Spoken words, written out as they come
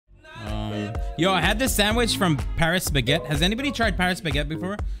Yo, I had this sandwich from Paris Baguette. Has anybody tried Paris Baguette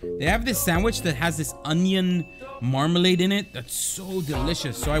before? They have this sandwich that has this onion marmalade in it. That's so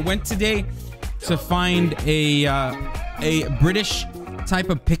delicious. So I went today to find a British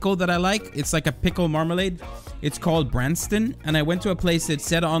type of pickle that I like. It's like a pickle marmalade. It's called Branston. And I went to a place that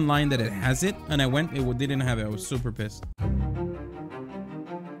said online that it has it. And I went, it didn't have it. I was super pissed.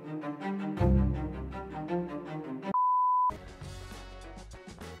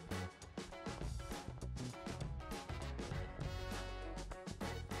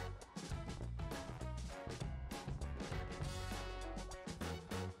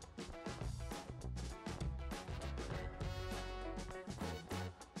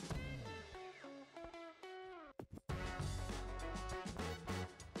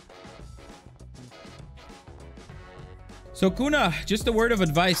 So Kuna, just a word of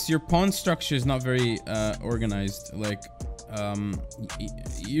advice. Your pawn structure is not very organized. Like,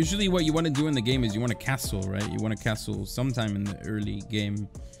 usually what you want to do in the game is you want to castle, right? You want to castle sometime in the early game.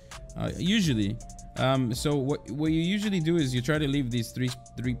 Usually. So what you usually do is you try to leave these three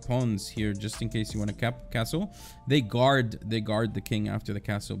pawns here just in case you want to castle. They guard the king after the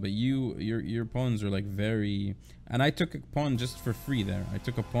castle, but your pawns are like very. And I took a pawn just for free there. I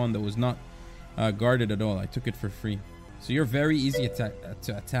took a pawn that was not guarded at all. I took it for free. So you're very easy to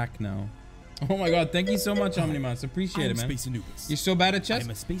attack now. Oh my god, thank you so much, Omnimas. Appreciate it, man. Spaceanubis. You're so bad at chess.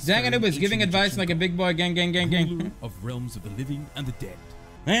 Spaceanubis giving advice like a big boy. Gang. Of realms of the living and the dead.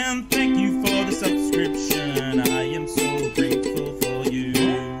 And thank you for the subscription. I am so grateful for you.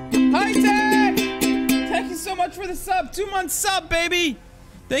 Hi, Tech! Thank you so much for the sub. 2-month sub, baby.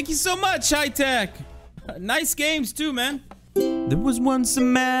 Thank you so much, High Tech. Nice games too, man. There was once a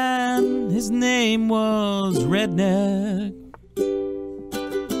man, his name was Redneck.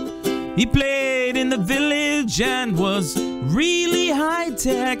 He played in the village and was really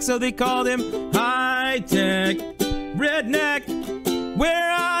high-tech, so they called him High-Tech. Redneck, where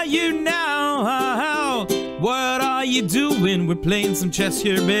are you now? What are you doing? We're playing some chess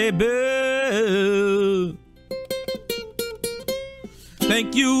here, baby.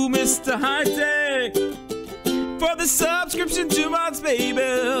 Thank you, Mr. High-Tech, for the subscription 2 months,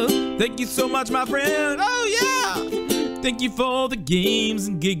 baby. Thank you so much, my friend. Oh, yeah. Thank you for the games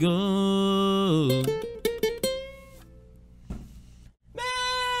and giggles.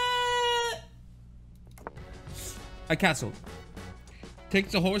 I castled.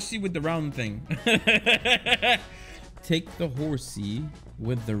 Take the horsey with the round thing. Take the horsey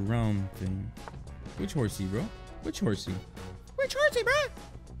with the round thing. Which horsey, bro? Which horsey? Which horsey, bro?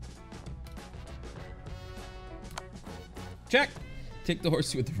 Check. Take the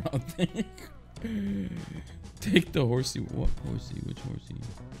horsey with the round thing. Take the horsey. What horsey? Which horsey?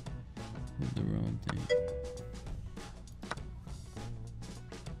 With the round thing.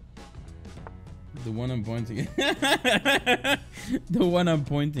 The one I'm pointing at. The one I'm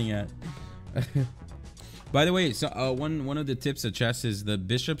pointing at. By the way, so one of the tips of chess is the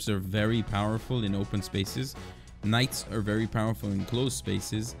bishops are very powerful in open spaces. Knights are very powerful in closed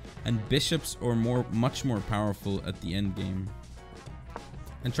spaces, and bishops are much more powerful at the end game.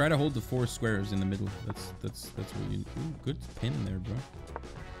 And try to hold the 4 squares in the middle. That's what you. Ooh, good pin there, bro.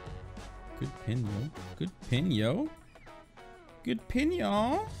 Good pin, yo. Good pin, yo. Good pin,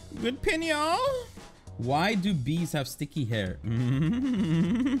 y'all. Good pin, y'all. Why do bees have sticky hair?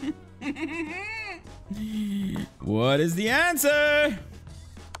 What is the answer?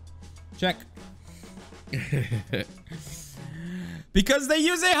 Check. Because they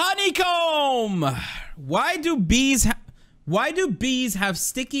use a honeycomb. Why do bees have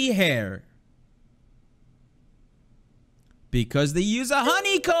sticky hair? Because they use a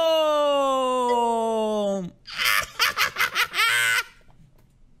honeycomb.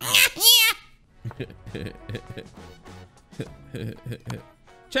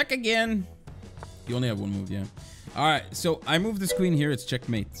 Check again. You only have one move, yeah. All right, so I move this queen here. It's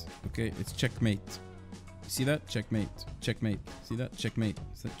checkmate. Okay, it's checkmate. See that? Checkmate. Checkmate. See that? Checkmate.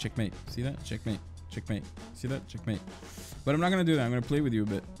 See that? Checkmate. See that? Checkmate. Checkmate. See that? Checkmate. But I'm not gonna do that. I'm gonna play with you a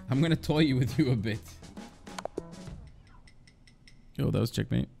bit. I'm gonna toy with you a bit. Yo, that was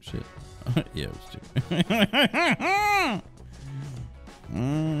checkmate. Shit. Yeah, it was checkmate.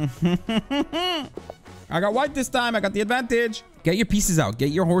 I got white this time. I got the advantage. Get your pieces out.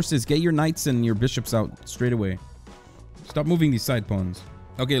 Get your horses. Get your knights and your bishops out straight away. Stop moving these side pawns.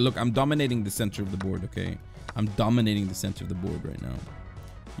 Okay, look, I'm dominating the center of the board, okay? I'm dominating the center of the board right now.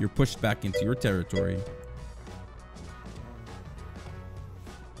 You're pushed back into your territory.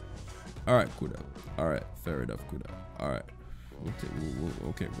 All right, Kuda. All right, fair enough, Kuda. All right.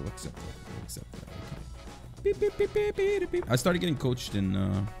 Okay, we'll accept that. We'll accept that. Okay. Beep, beep, beep, beep, beep, beep. I started getting coached in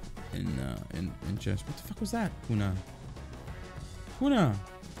in chess. What the fuck was that, Kuna? Kuna,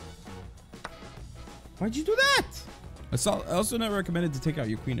 why'd you do that? I also never recommended to take out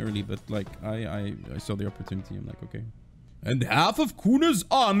your queen early, but like I saw the opportunity. I'm like, okay. And half of Kuna's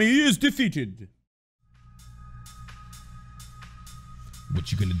army is defeated.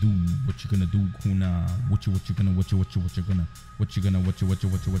 What you gonna do? What you gonna do, Kuna? What you gonna do? What you gonna do? What you gonna do?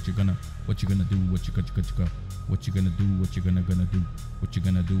 What you gonna do? What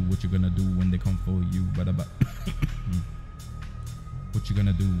you gonna do when they come for you? What you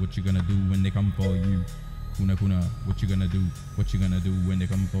gonna do? What you gonna do when they come for you? Kuna, what you gonna do? What you gonna do when they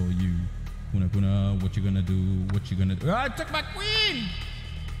come for you? Kuna, what you gonna do? What you gonna do? I took my queen!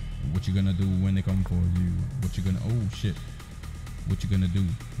 What you gonna do when they come for you? What you gonna... Oh, shit. What you gonna do?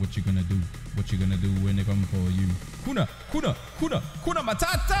 What you gonna do? What you gonna do when they come for you? Kuna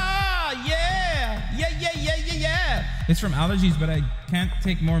Matata! Yeah! It's from allergies, but I can't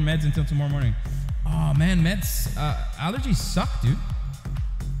take more meds until tomorrow morning. Oh, man, meds... allergies suck, dude.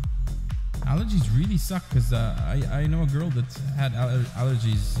 Allergies really suck, because I know a girl that had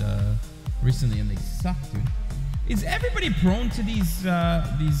allergies recently, and they suck, dude. Is everybody prone to these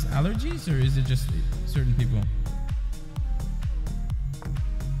allergies, or is it just certain people?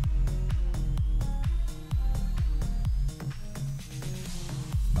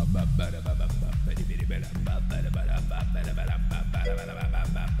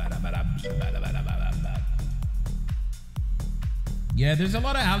 Yeah, there's a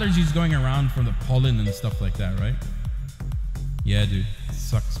lot of allergies going around from the pollen and stuff like that, right? Yeah, dude.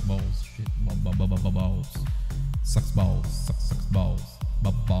 Sucks balls. Shit. Balls. Sucks balls. Sucks balls.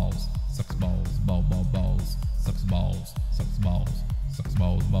 Balls. Sucks balls. Balls. Sucks balls. Sucks balls. Sucks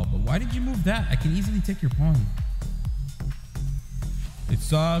balls. Ball. But why did you move that? I can easily take your pawn. It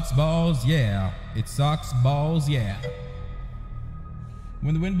sucks balls, yeah. It sucks balls, yeah.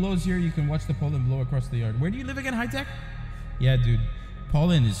 When the wind blows here, you can watch the pollen blow across the yard. Where do you live again, High Tech? Yeah, dude.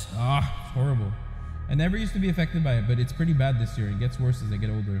 Pollen is horrible. I never used to be affected by it, but it's pretty bad this year. It gets worse as I get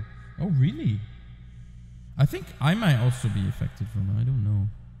older. Oh, really? I think I might also be affected from it. I don't know.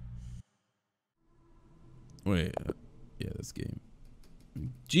 Wait. Yeah, this game.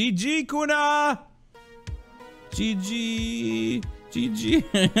 GG, Kuna! GG. GG.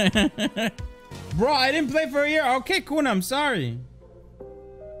 Bro, I didn't play for a year. Okay, Kuna, I'm sorry.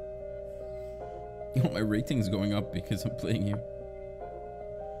 My rating's going up because I'm playing you.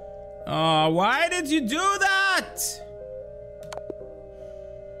 Oh, why did you do that?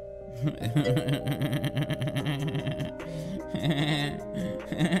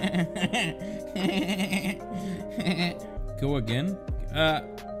 Go again?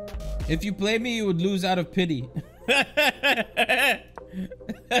 If you play me, you would lose out of pity.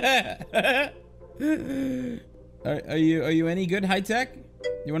 Are you any good, High Tech?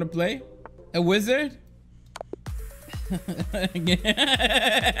 You want to play? A wizard?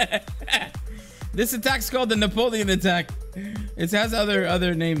 This attack's called the Napoleon attack. It has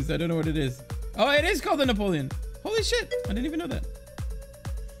other names. I don't know what it is. Oh, it is called the Napoleon. Holy shit! I didn't even know that.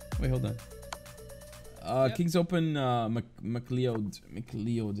 Wait, hold on. Yep. King's Open,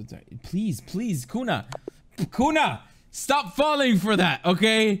 McLeod attack. Please, Kuna, stop falling for that,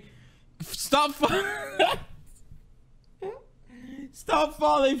 okay? Stop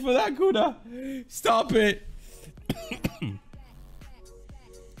falling for that, Kuna. Stop it.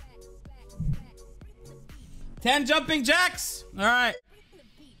 10 jumping jacks. All right.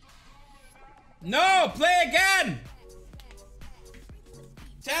 No, play again.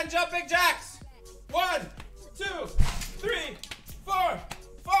 10 jumping jacks. 1, 2, 3, 4,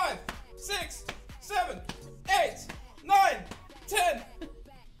 5, 6, 7, 8, 9, 10.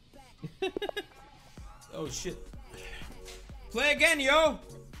 Oh shit. Play again, yo.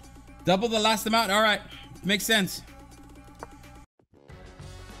 Double the last amount. All right. Makes sense.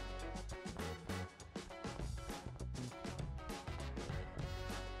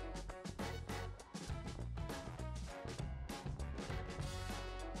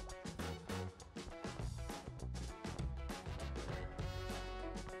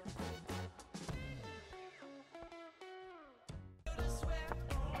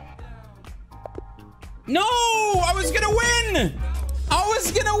 No, I was gonna win. I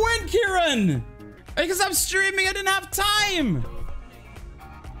was gonna win, Kieran. Because I'm streaming, I didn't have time.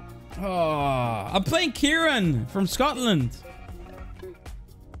 Oh, I'm playing Kieran from Scotland.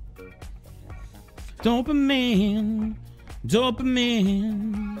 Dopamine,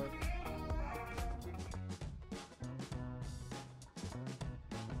 dopamine.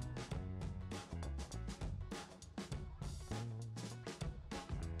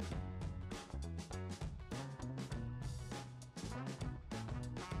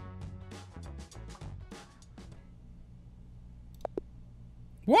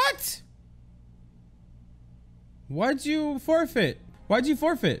 What? Why'd you forfeit? Why'd you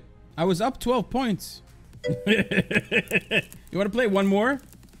forfeit? I was up 12 points. You want to play one more?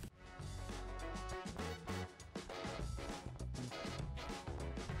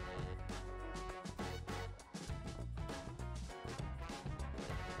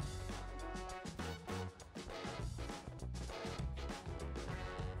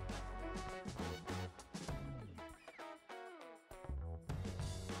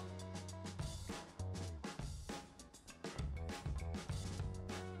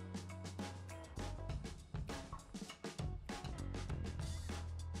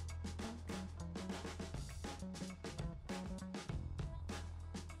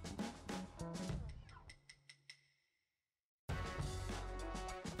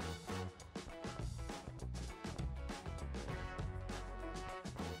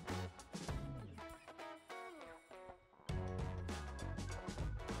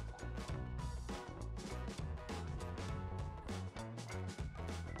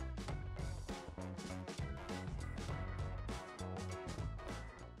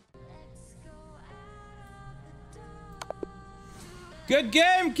 Good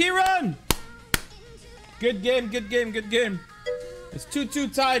game, Kieran! Good game, good game, good game. It's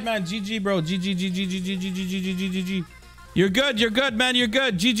 2-2 tied, man. GG, bro. GG, GG, GG, GG, GG, GG, GG. You're good, man. You're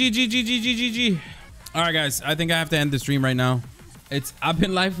good. GG, GG, GG, GG. All right, guys. I think I have to end the stream right now. I've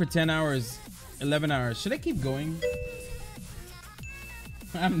been live for 10 hours, 11 hours. Should I keep going?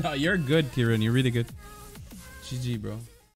 I'm not. You're good, Kieran. You're really good. GG, bro.